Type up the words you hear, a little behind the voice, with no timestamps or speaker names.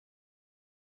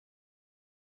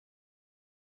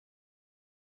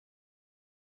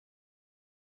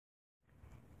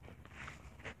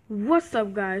What's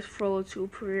up guys, Frollo2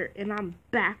 here, and I'm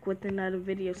back with another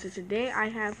video. So today I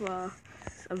have a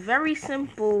very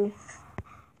simple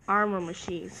armor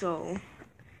machine. So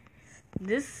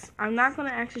I'm not going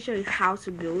to actually show you how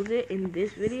to build it in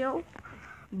this video,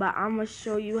 but I'm going to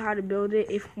show you how to build it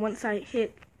once I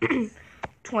hit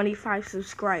 25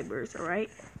 subscribers, alright?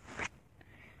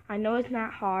 I know it's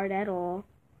not hard at all,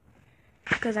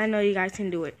 because I know you guys can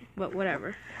do it, but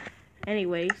whatever.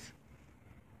 Anyways,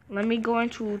 let me go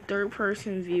into third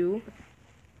person view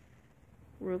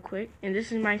real quick. And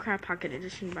this is Minecraft Pocket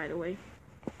Edition, by the way.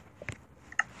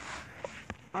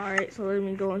 Alright, so let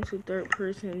me go into third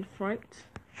person front.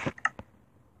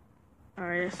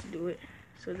 Alright, let's do it.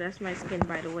 So that's my skin,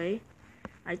 by the way.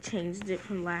 I changed it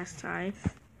from last time.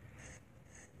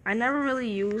 I never really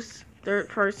used third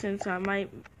person, so I might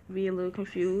be a little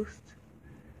confused.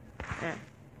 Yeah.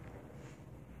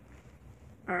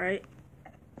 Alright.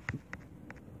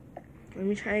 Let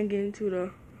me try and get into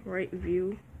the right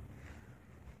view.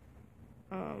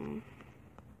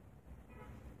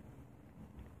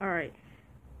 Alright.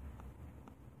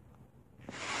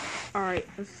 Alright,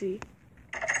 let's see.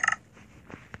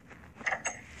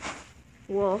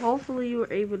 Well, hopefully you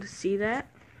were able to see that.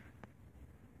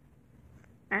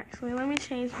 Actually, let me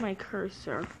change my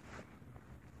cursor.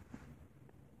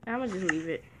 I'm gonna just leave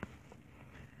it.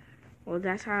 Well,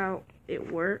 that's how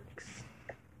it works.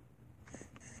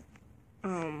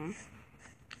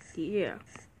 Yeah.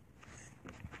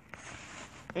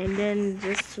 And then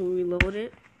just to reload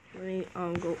it, let me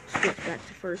go switch back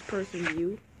to first person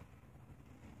view.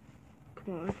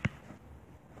 Come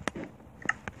on.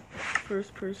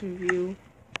 First person view.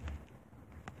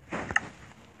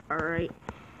 Alright.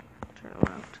 Turn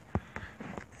around.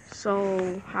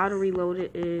 So how to reload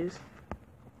it is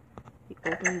you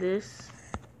open this.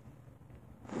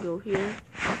 Go here.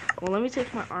 Well, let me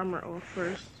take my armor off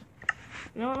first.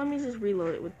 You know what, let me just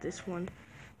reload it with this one.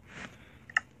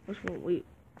 Which one? Wait.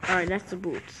 Alright, that's the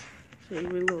boots. So you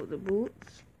reload the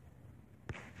boots,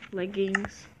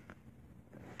 leggings,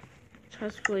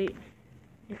 chest plate,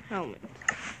 and helmet.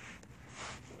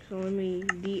 So let me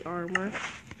de-armor.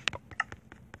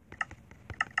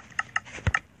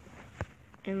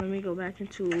 And let me go back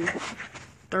into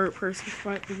third person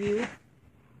front view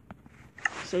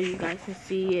so you guys can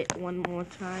see it one more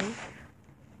time.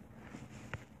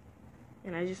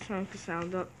 And I just turned the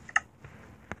sound up.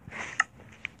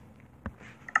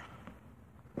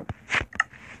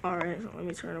 Alright, so let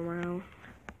me turn around.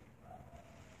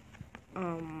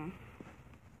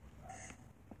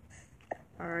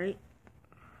 Alright.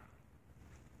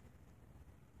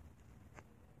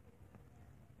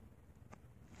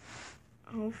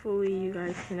 Hopefully you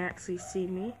guys can actually see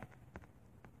me.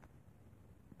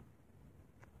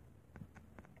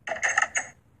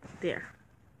 There.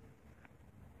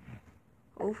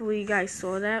 Hopefully you guys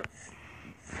saw that.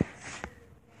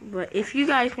 But if you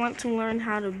guys want to learn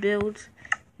how to build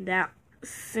that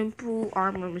simple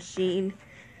armor machine,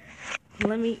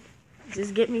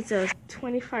 just get me to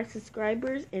 25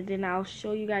 subscribers, and then I'll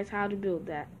show you guys how to build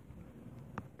that.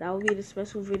 That will be the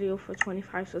special video for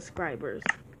 25 subscribers.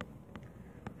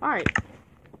 Alright.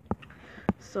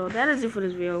 So that is it for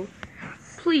this video.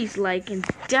 Please like and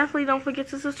definitely don't forget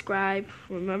to subscribe.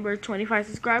 Remember, 25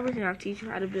 subscribers and I'll teach you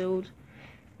how to build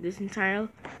this entire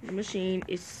machine.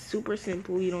 Is super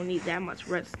simple. You don't need that much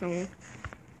redstone.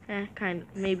 Kind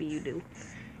of, maybe you do.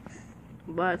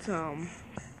 But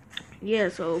yeah,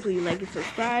 so please like and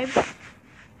subscribe.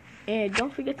 And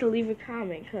don't forget to leave a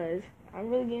comment, because I'm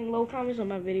really getting low comments on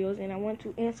my videos and I want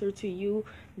to answer to you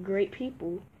great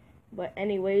people. But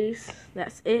anyways,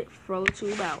 that's it.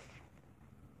 Frollo2 out.